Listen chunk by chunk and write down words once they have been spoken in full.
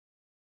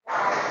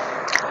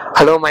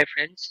Hello my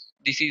friends,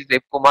 this is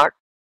Dev Kumar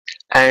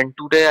and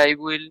today I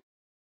will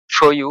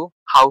show you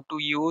how to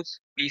use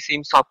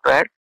PSIM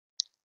software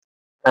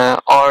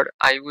or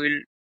I will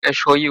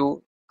show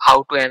you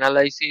how to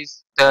analyze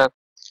the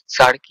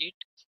circuit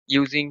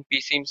using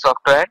PSIM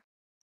software,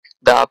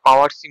 the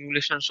power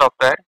simulation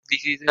software.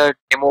 This is a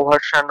demo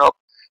version of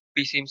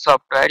PSIM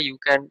software.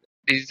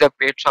 This is a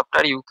paid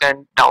software, you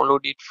can download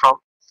it from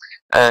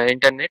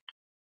internet.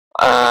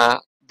 Uh,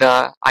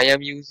 the I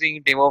am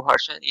using demo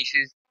version.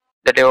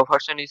 The demo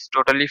version is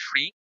totally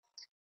free.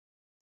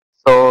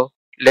 So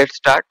let's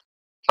start.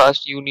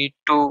 First, you need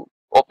to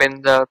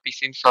open the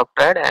PSIM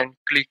software and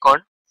click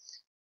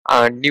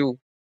on new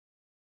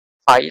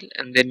file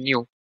and then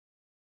new.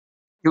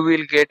 You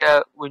will get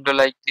a window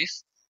like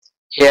this.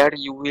 Here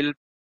you will,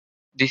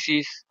 this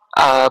is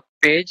a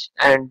page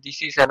and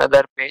this is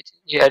another page.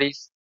 Here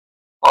is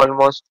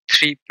almost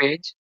 3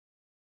 pages.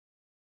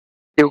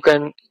 You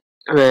can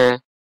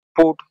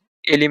put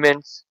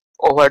elements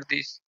over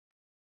this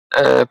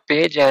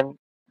page and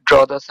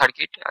draw the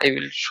circuit. I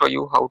will show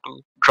you how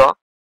to draw.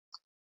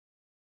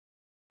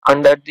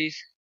 Under this,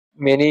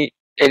 many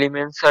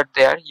elements are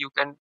there. You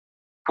can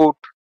put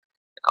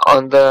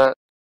on the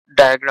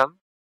diagram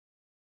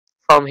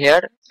from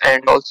here,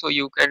 and also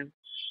you can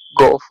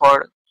go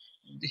for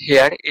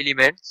here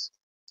elements,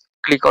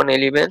 click on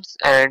elements,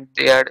 and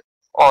there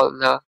all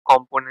the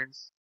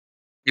components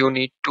you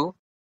need to.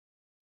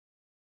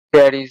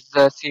 There is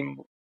the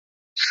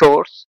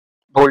source,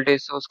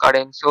 voltage source,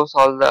 current source.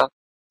 All the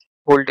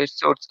voltage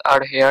source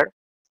are here,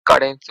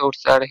 current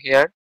source are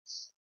here,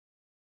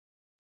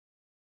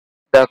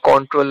 the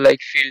control like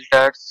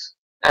filters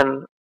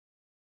and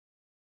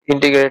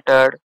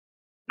integrator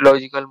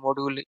logical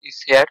module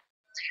is here,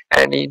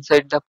 and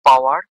inside the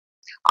power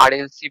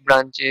RLC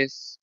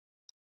branches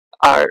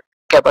are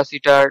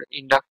capacitor,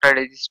 inductor,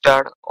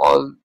 resistor,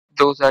 all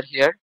those are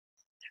here.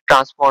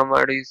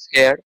 Transformer is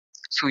here,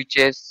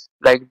 switches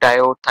like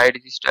diode, third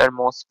resistor,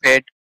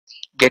 MOSFET,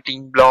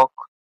 gating block,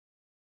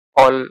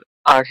 all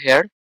are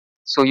here.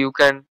 So you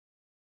can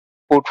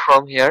put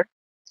from here.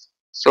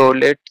 So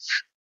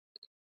let's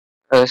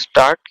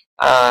start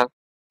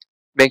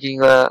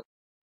making a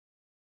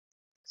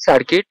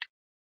circuit.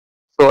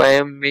 So I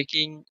am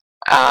making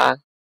a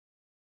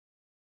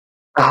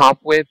half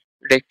wave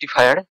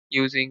rectifier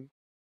using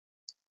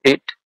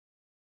it.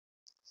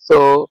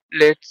 So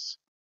let's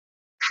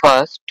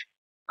first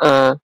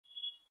uh,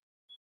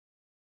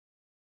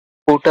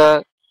 put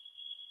a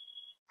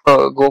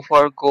go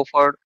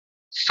for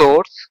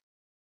source,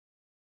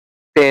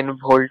 then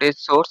voltage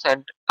source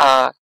and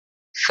a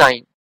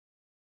sine.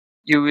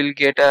 You will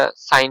get a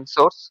sine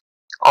source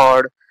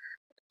or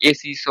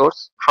AC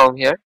source from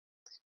here.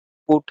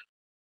 Put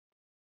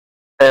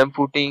I am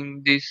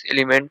putting this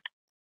element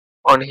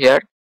on here.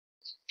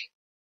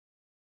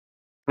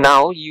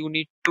 Now you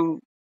need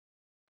to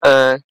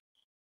uh,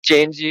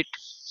 change it.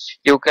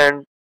 You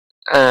can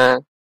uh,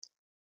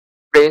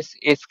 press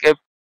escape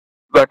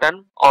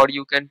button or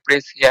you can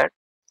press here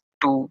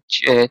to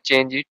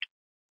change it.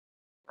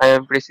 I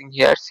am pressing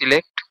here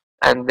select,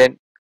 and then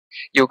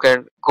you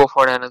can go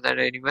for another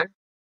element.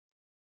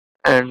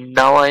 And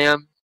now I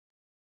am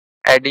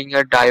adding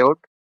a diode,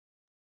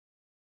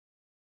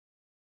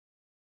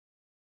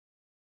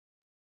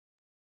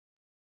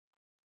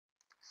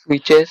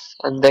 switches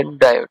and then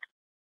diode.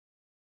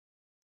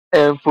 I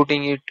am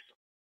putting it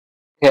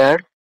here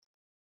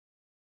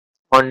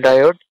on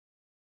diode,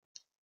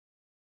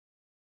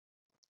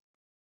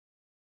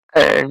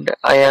 and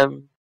I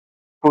am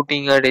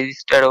putting a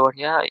resistor over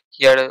here.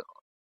 Here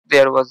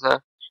there was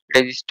a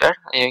resistor.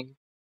 I am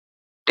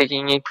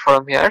taking it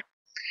from here,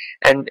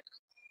 and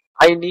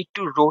I need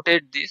to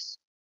rotate this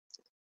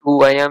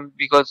to I am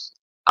because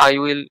I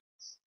will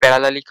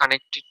parallelly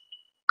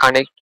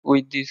connect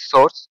with this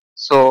source.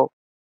 So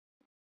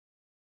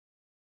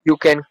you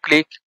can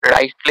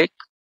right click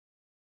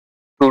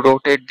to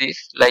rotate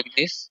this like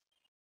this,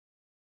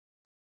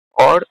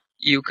 or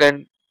you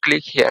can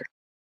click here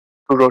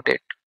to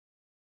rotate.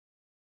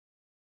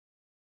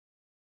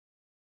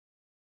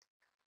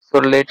 So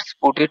let's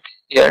put it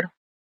here.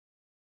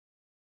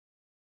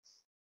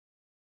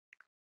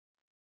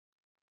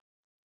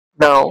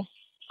 Now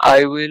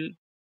I will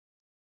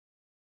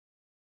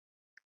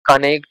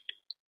connect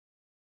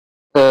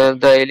the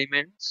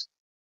elements.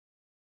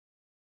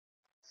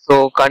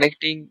 So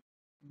connecting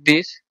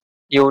this,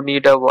 you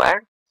need a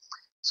wire.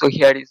 So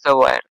here is the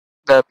wire,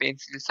 the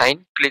pencil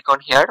sign. Click on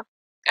here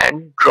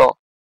and draw.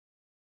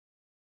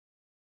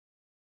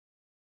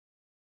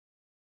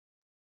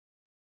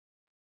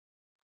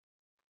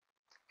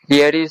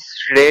 Here is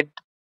red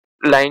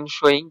line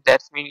showing,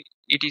 that means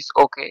it is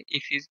okay.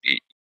 If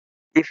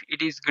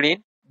it is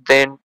green,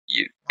 then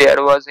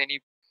there was any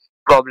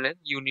problem,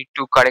 you need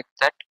to correct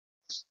that.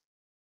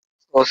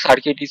 So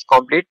circuit is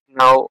complete.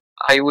 Now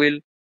I will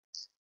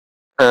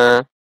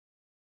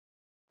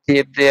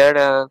give there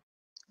a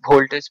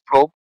voltage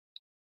probe.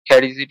 Here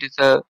is it is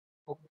a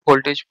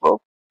voltage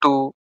probe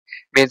to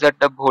measure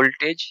the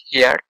voltage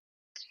here,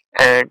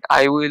 and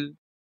I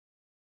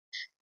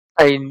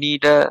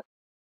need a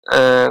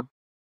uh,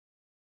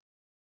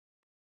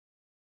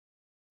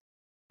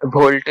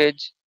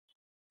 voltage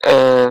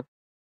uh,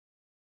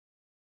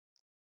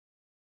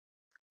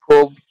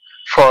 probe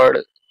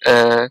for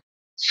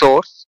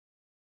source.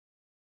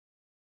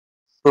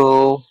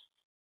 So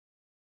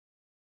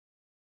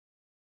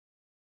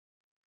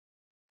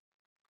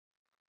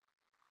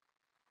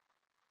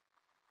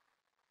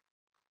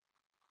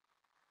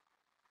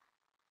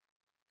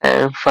I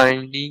am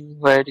finding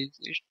where is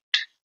it.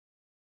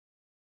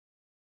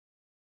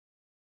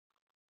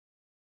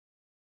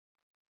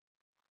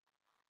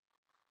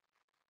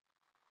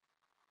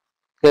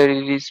 There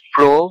is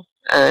probe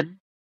and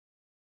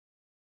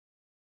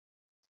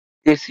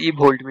AC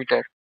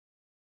voltmeter.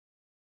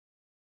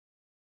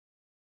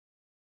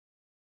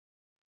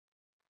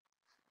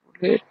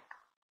 Okay.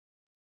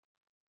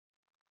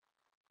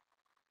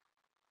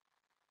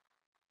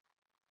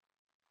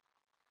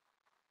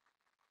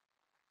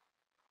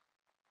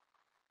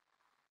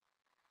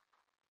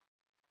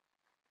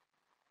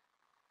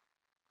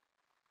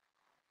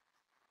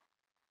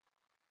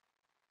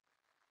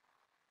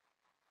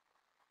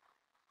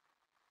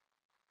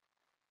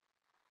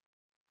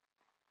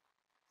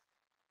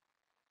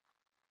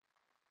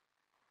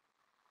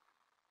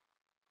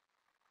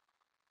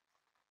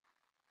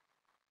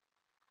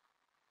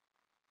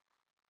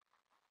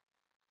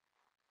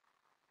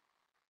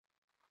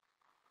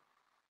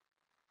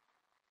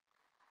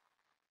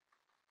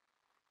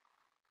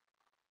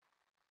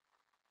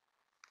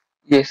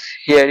 Yes,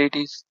 here it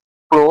is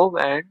probe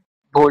and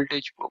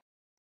voltage probe.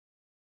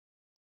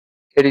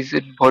 Here is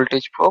it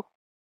voltage probe.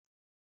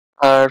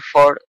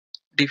 For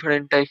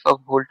different type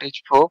of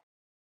voltage probe,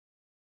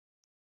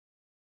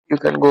 you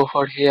can go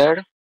for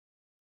here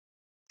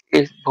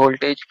is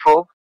voltage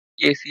probe,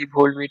 AC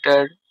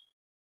voltmeter,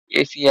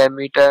 AC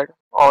ammeter,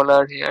 all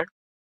are here.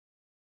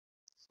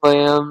 So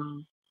I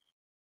am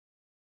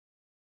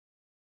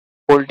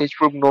voltage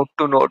probe node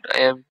to node. I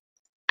am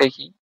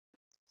taking.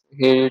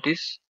 Here it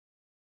is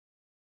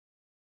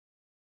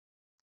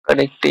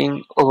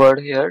connecting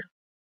over here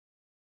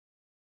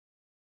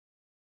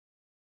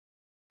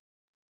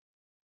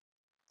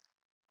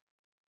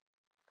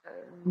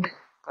and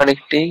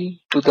connecting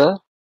to the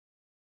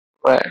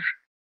wire.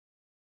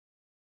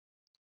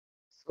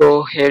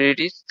 So here it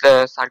is.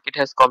 The circuit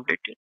has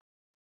completed.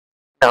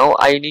 Now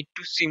I need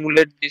to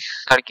simulate this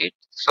circuit.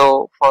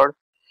 So for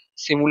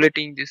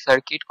simulating this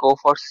circuit, go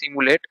for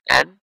simulate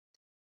and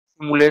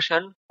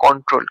simulation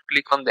control.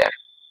 Click on there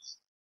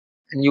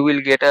and you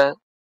will get a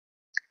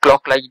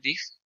clock like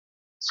this.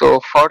 So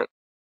for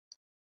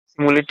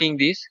simulating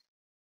this,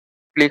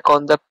 click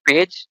on the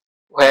page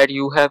where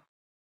you have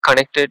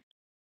connected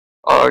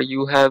or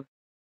you have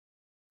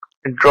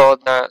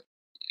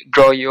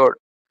draw your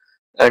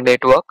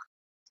network.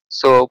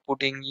 So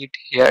putting it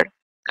here,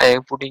 I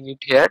am putting it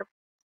here,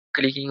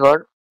 clicking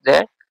on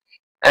there,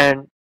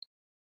 and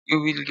you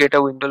will get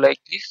a window like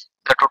this.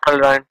 The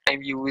total runtime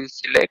you will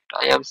select.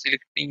 I am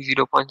selecting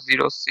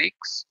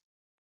 0.06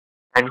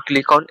 and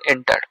click on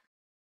enter.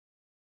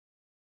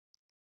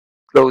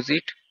 Close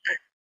it.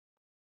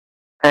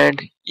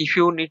 And if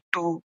you need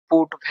to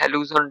put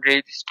values on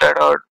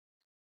register or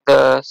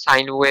the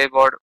sine wave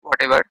or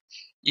whatever,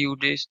 you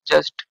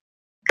just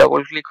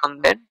double click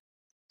on them.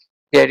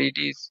 Here it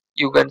is.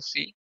 You can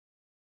see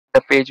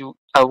the page,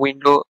 a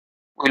window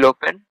will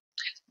open.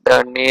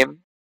 The name,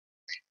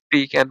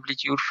 peak,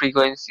 amplitude,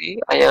 frequency.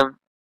 I am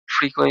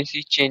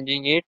frequency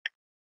changing it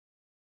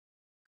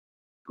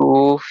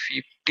to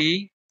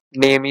 50.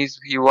 Name is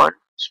V1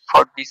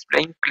 for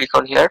displaying. Click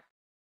on here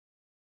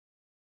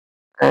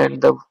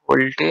and the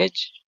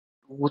voltage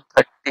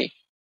 230.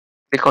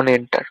 Click on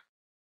enter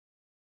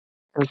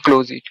and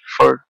close it.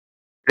 For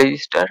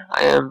register,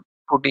 I am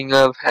putting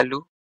a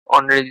value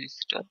on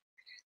register.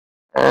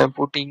 I am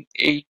putting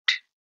 8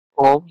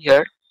 ohm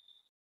here.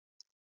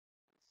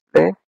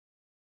 Okay.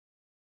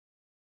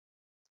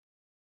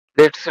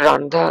 Let's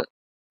run the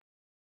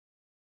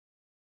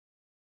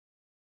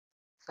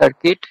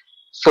circuit.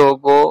 So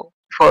go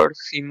for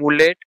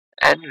simulate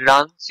and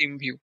run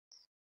simview.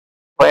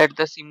 Where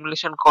the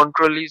simulation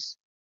control is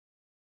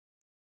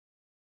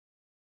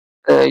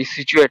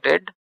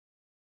situated,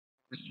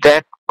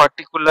 that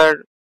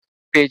particular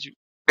page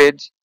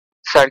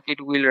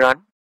circuit will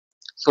run.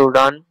 So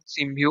run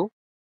simview.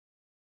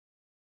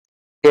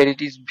 Here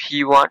it is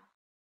V1.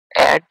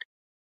 Add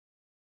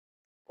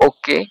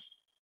OK.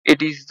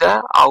 It is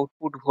the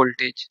output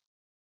voltage.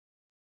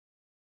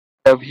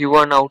 The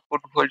V1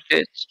 output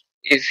voltage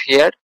is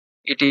here.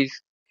 It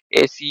is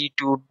AC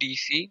to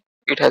DC.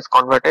 It has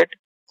converted.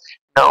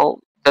 Now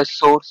the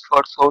source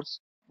for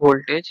source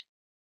voltage.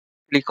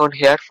 Click on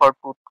here for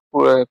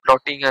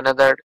plotting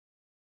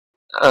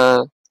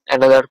uh,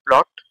 another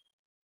plot.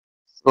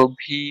 So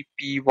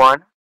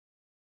VP1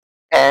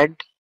 add,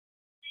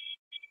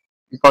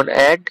 click on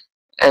add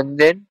and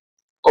then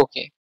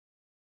OK.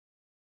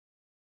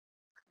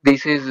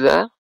 This is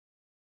the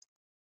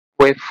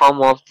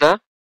waveform of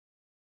the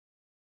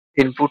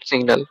input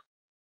signal.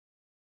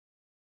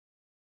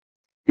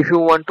 If you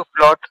want to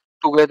plot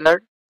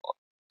together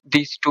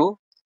these two,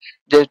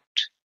 just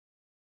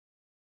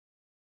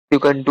You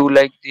can do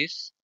like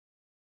this.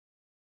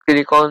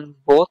 Click on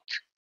both,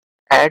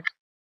 add,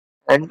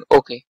 and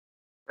OK.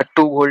 The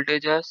two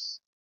voltages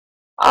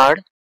are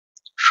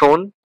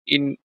shown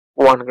in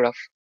one graph.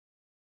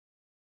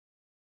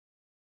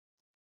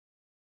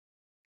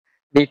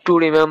 Need to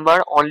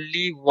remember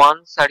only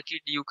one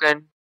circuit you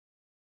can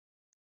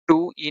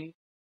do in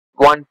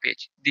one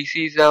page. This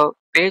is a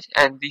page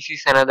and this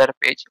is another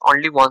page.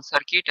 Only one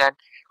circuit and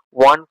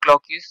one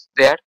clock is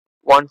there.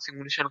 One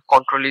simulation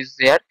control is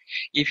there.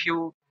 If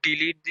you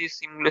delete this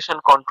simulation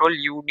control,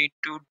 you need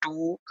to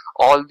do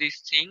all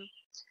these things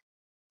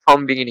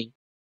from beginning.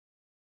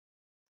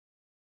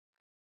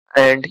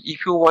 And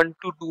if you want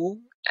to do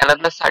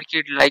another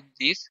circuit like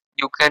this,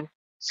 you can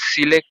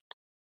select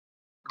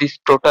this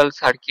total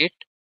circuit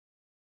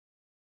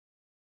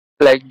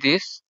like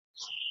this,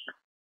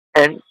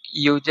 and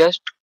you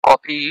just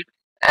copy it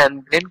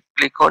and then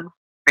click on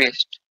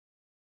paste.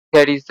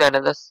 Here is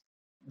another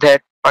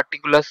that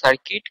particular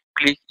circuit.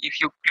 Click If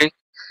you click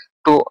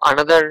to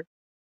another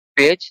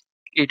page,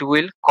 it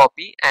will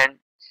copy and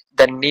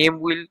the name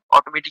will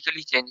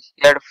automatically change.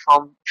 Here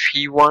from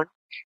V1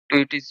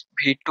 to it is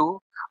V2,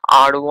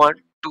 R1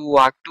 to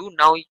R2.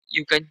 Now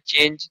you can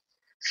change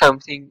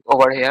something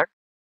over here.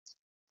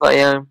 So I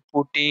am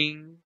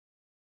putting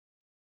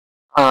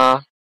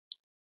a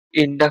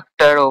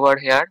inductor over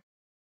here,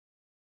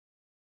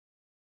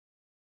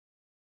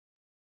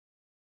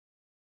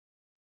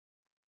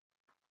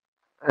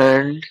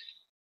 and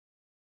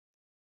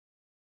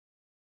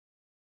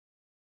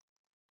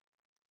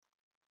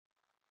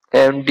I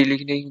am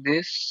deleting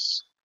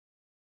this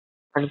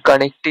and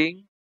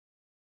connecting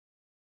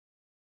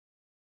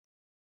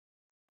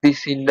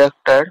this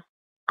inductor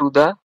to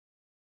the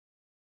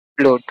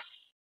load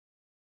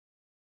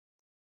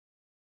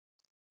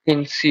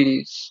in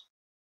series.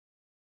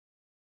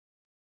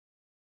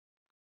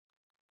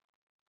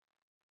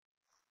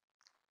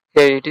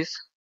 Here it is,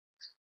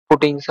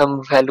 putting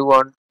some value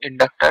on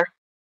inductor.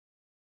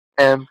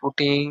 I am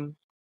putting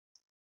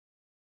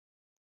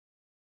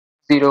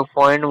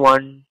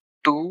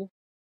 0.12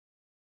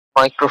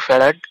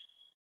 microfarad.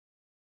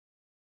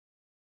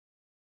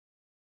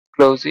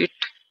 Close it.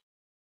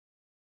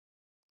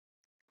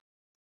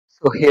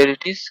 So here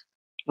it is.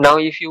 Now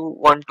if you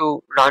want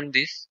to run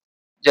this,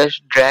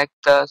 just drag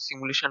the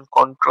simulation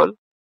control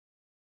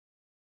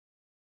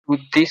to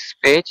this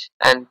page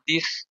and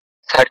this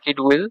circuit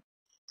will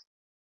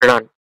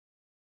run.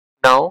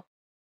 Now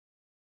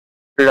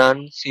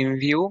run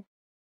SimView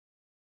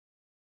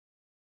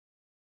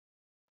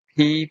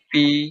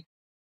VP4,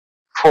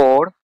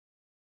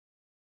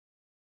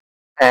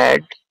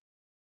 add,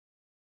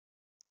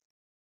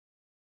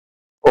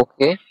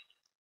 OK,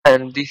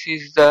 and this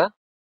is the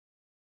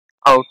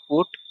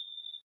output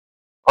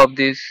of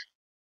this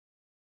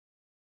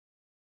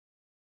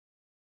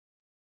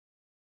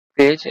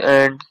page,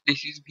 and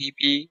this is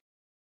VP2,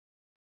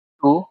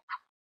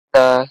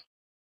 the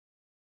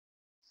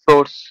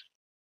source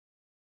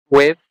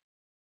wave.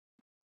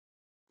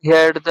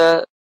 Here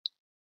the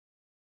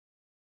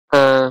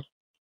uh,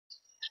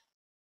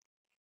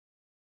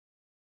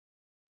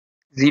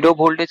 zero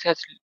voltage has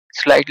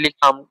slightly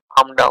come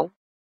down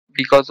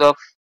because of,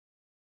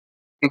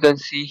 you can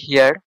see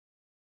here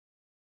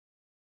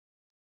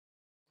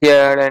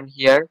and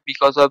here,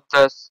 because of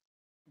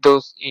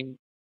those in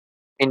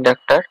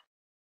inductor.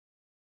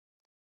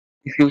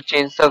 If you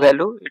change the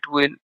value, it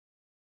will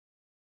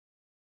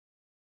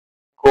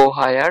go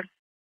higher.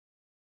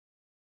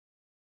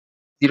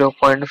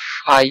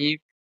 0.5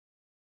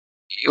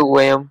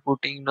 I am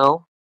putting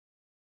now.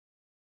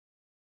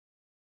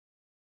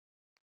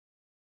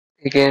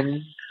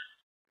 Again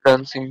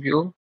run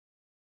SimView.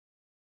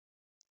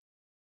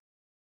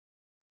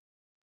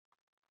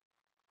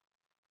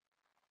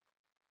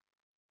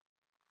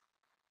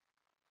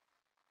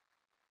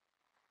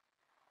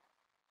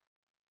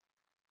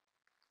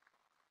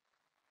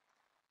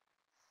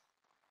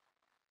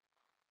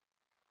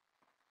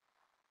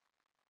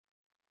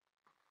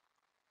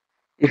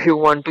 If you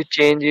want to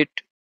change it,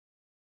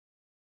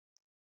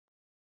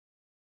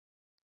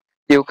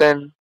 you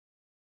can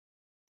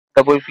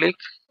double click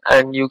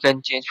and you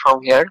can change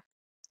from here.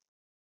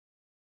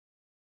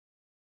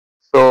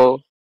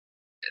 So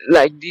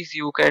like this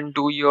you can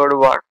do your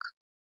work.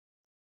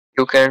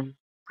 You can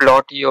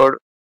plot your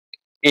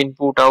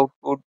input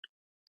output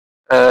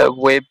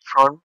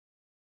wavefront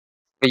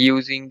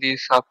using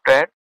this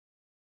software.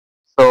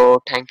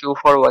 So thank you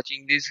for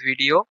watching this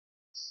video.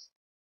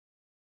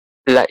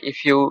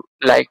 If you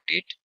liked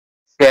it,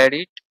 share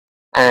it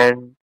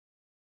and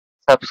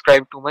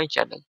subscribe to my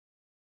channel.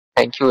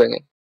 Thank you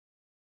again.